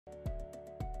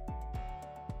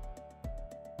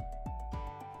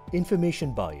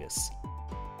Information bias,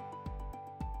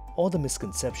 or the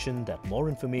misconception that more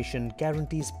information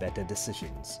guarantees better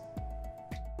decisions.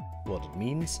 What it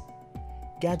means?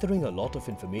 Gathering a lot of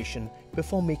information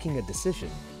before making a decision,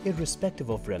 irrespective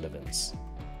of relevance.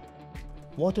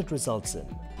 What it results in?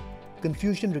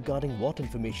 Confusion regarding what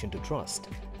information to trust,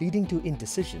 leading to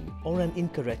indecision or an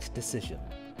incorrect decision.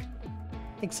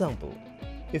 Example: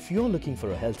 if you're looking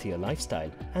for a healthier lifestyle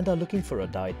and are looking for a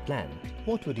diet plan,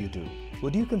 what would you do?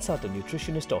 Would you consult a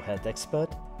nutritionist or health expert?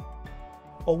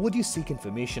 Or would you seek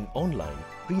information online,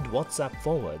 read WhatsApp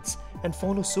forwards, and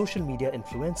follow social media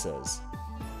influencers?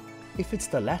 If it's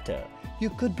the latter,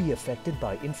 you could be affected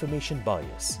by information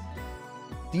bias.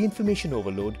 The information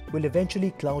overload will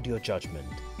eventually cloud your judgment.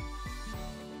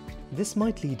 This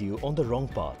might lead you on the wrong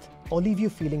path or leave you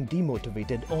feeling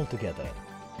demotivated altogether.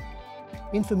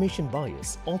 Information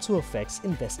bias also affects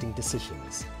investing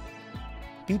decisions.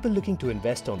 People looking to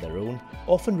invest on their own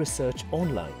often research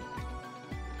online,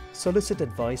 solicit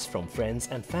advice from friends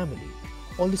and family,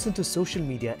 or listen to social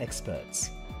media experts.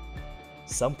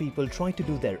 Some people try to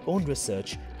do their own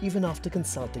research even after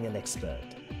consulting an expert.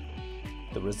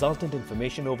 The resultant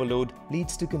information overload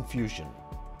leads to confusion.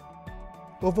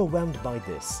 Overwhelmed by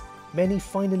this, many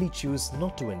finally choose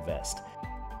not to invest,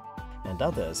 and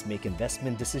others make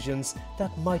investment decisions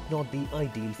that might not be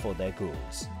ideal for their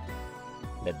goals.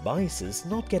 Let biases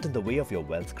not get in the way of your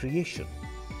wealth creation.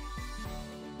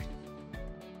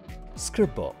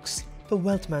 Scripbox, the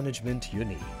wealth management you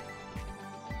need.